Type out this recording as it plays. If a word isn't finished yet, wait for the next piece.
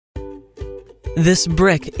This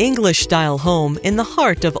brick English-style home in the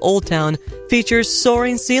heart of Old Town features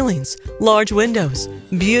soaring ceilings, large windows,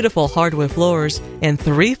 beautiful hardwood floors, and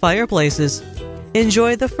 3 fireplaces.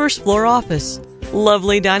 Enjoy the first-floor office,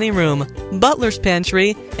 lovely dining room, butler's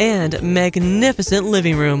pantry, and magnificent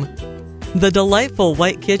living room. The delightful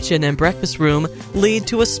white kitchen and breakfast room lead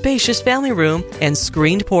to a spacious family room and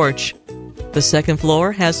screened porch. The second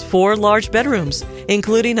floor has 4 large bedrooms,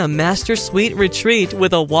 including a master suite retreat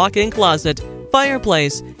with a walk-in closet,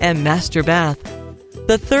 fireplace, and master bath.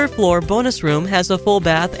 The third floor bonus room has a full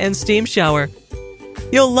bath and steam shower.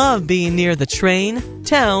 You'll love being near the train,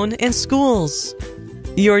 town, and schools.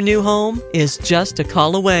 Your new home is just a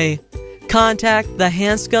call away. Contact the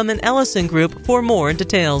Hanscom and Ellison Group for more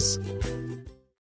details.